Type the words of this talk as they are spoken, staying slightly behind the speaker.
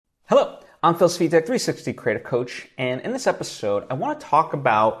Hello, I'm Phil Svitek, 360 Creative Coach, and in this episode, I want to talk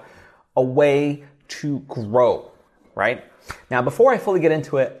about a way to grow, right? Now, before I fully get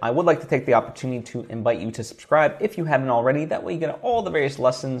into it, I would like to take the opportunity to invite you to subscribe if you haven't already. That way you get all the various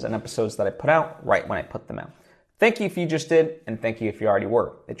lessons and episodes that I put out right when I put them out. Thank you if you just did, and thank you if you already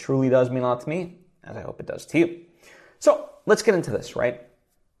were. It truly does mean a lot to me, as I hope it does to you. So, let's get into this, right?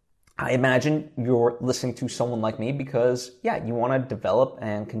 I imagine you're listening to someone like me because, you want to develop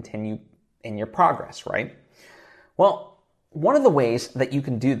and continue in your progress, right? Well, one of the ways that you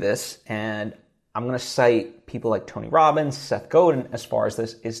can do this, and I'm going to cite people like Tony Robbins, Seth Godin, as far as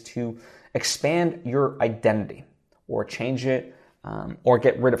this, is to expand your identity or change it or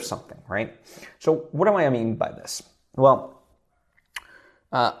get rid of something, right? So what do I mean by this? Well,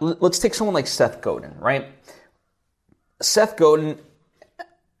 let's take someone like Seth Godin, right? Seth Godin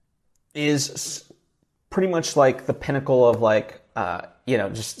is pretty much like the pinnacle of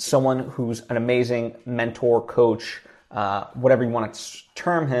just someone who's an amazing mentor, coach, whatever you want to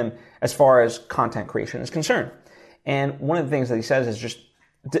term him as far as content creation is concerned. And one of the things that he says is just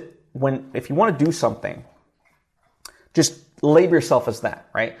if you want to do something, just label yourself as that,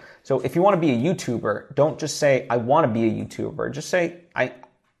 right? So if you want to be a YouTuber, don't just say, I want to be a YouTuber. Just say, I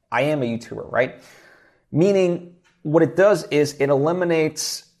am a YouTuber, right? Meaning what it does is it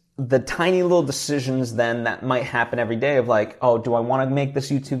eliminates the tiny little decisions then that might happen every day of like, oh, do I want to make this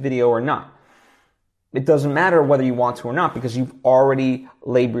YouTube video or not? It doesn't matter whether you want to or not because you've already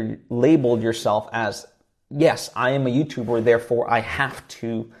labeled yourself as, yes, I am a YouTuber, therefore I have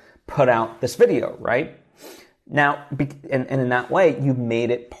to put out this video, right? Now, and in that way, you've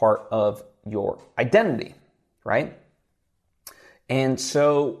made it part of your identity, right? And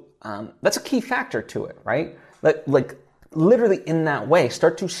so that's a key factor to it, right? Like literally in that way,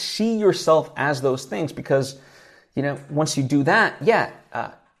 start to see yourself as those things because, once you do that,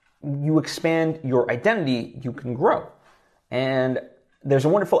 you expand your identity, you can grow. And there's a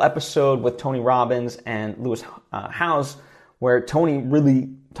wonderful episode with Tony Robbins and Lewis Howes where Tony really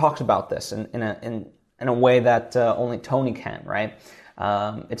talks about this in a way that only Tony can, right?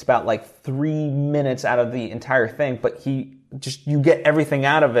 It's about like 3 minutes out of the entire thing, but you get everything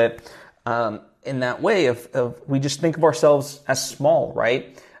out of it in that way of we just think of ourselves as small,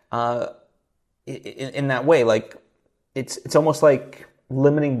 right? In that way, like it's almost like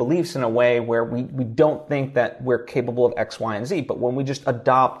limiting beliefs in a way where we don't think that we're capable of X, Y, and Z. But when we just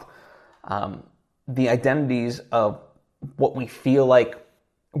adopt the identities of what we feel like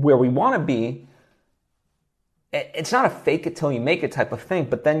where we want to be, it's not a fake it till you make it type of thing,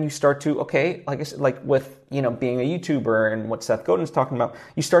 but then you start to, okay, like I said, like with, being a YouTuber and what Seth Godin's talking about,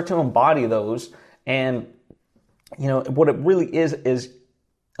 you start to embody those and, what it really is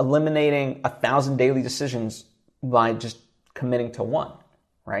eliminating 1,000 daily decisions by just committing to one,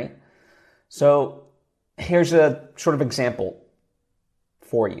 right? So here's a sort of example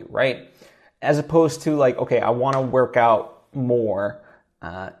for you, right? As opposed to like, okay, I want to work out more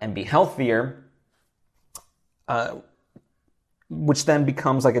and be healthier, which then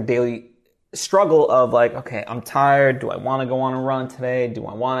becomes like a daily struggle of like, okay, I'm tired. Do I want to go on a run today? Do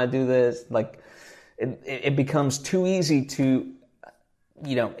I want to do this? Like, it becomes too easy to,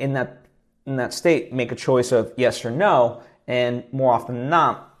 in that state, make a choice of yes or no. And more often than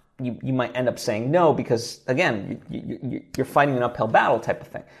not, you might end up saying no because, again, you're fighting an uphill battle type of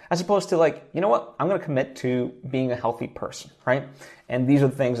thing. As opposed to like, you know what? I'm going to commit to being a healthy person, right? And these are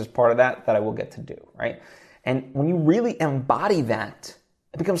the things as part of that I will get to do, right? And when you really embody that,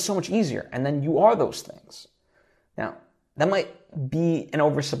 it becomes so much easier. And then you are those things. Now, that might be an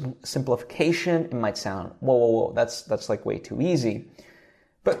oversimplification. It might sound, whoa, that's like way too easy.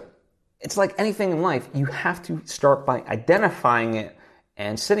 But it's like anything in life. You have to start by identifying it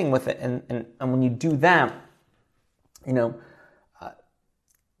and sitting with it. And when you do that,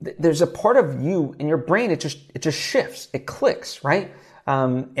 there's a part of you in your brain, it just shifts. It clicks, right?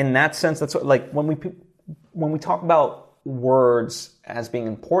 In that sense, that's what, like when we talk about words as being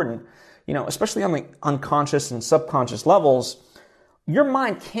important, especially on the unconscious and subconscious levels, your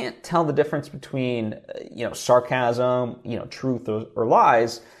mind can't tell the difference between, sarcasm, truth or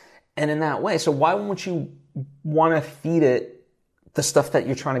lies. And in that way, so why wouldn't you want to feed it the stuff that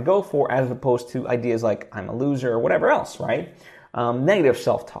you're trying to go for as opposed to ideas like I'm a loser or whatever else, right? Negative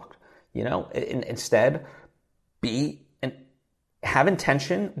self-talk, instead have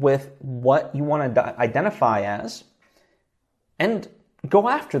intention with what you want to identify as and go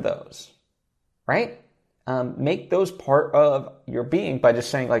after those, right? Make those part of your being by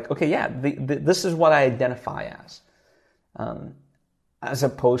just saying like, okay, this is what I identify as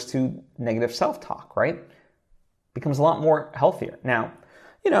opposed to negative self-talk, right? Becomes a lot more healthier. Now,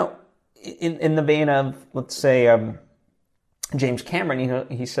 in the vein of, let's say, James Cameron,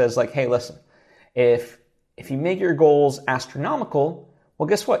 he says like, hey, listen, if you make your goals astronomical, well,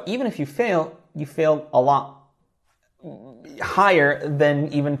 guess what? Even if you fail a lot higher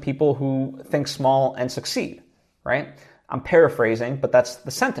than even people who think small and succeed, right? I'm paraphrasing, but that's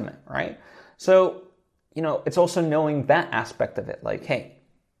the sentiment, right? So, it's also knowing that aspect of it. Like, hey,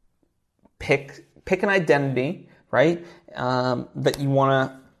 pick an identity, right? That you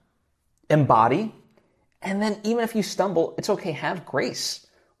want to embody. And then even if you stumble, it's okay. Have grace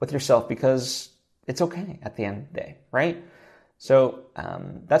with yourself, because it's okay at the end of the day, right? So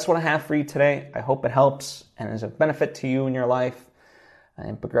that's what I have for you today. I hope it helps and is of benefit to you in your life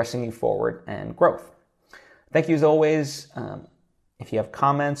and progressing you forward and growth. Thank you as always. If you have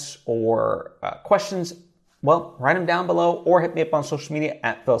comments or questions, well, write them down below or hit me up on social media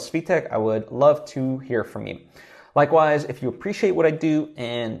at Phil Svitek. I would love to hear from you. Likewise, if you appreciate what I do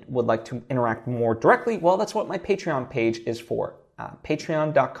and would like to interact more directly, well, that's what my Patreon page is for.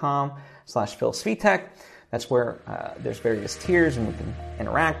 Patreon.com/Phil Svitek. That's where there's various tiers and we can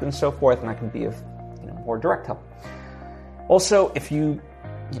interact and so forth, and I can be of more direct help. Also, if you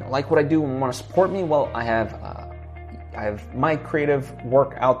like what I do and want to support me, well, I have my creative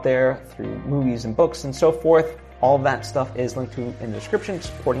work out there through movies and books and so forth. All of that stuff is linked to in the description.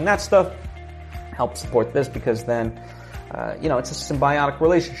 Supporting that stuff help support this, because then it's a symbiotic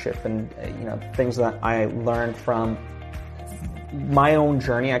relationship, and things that I learned from my own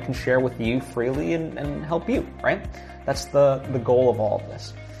journey I can share with you freely and help you, right? That's the goal of all of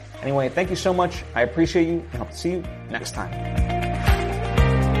this. Anyway, thank you so much. I appreciate you and hope to see you next time.